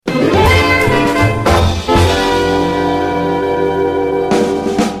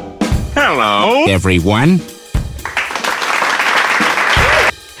everyone.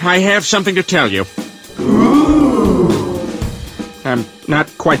 I have something to tell you. I'm not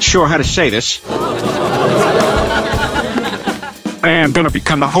quite sure how to say this. I am going to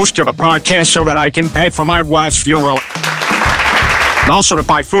become the host of a podcast so that I can pay for my wife's funeral. And also to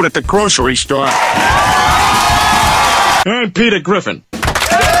buy food at the grocery store. I'm Peter Griffin.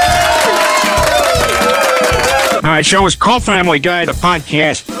 My show is called Family Guy, the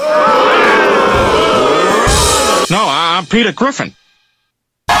podcast. No, I'm Peter Griffin.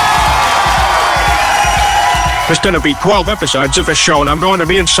 There's going to be 12 episodes of the show, and I'm going to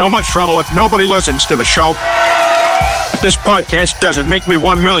be in so much trouble if nobody listens to the show. If this podcast doesn't make me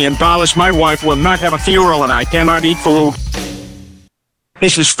 $1 million, my wife will not have a funeral, and I cannot eat food.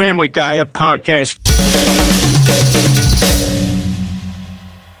 This is Family Guy, a podcast.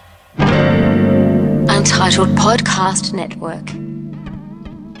 Untitled Podcast Network.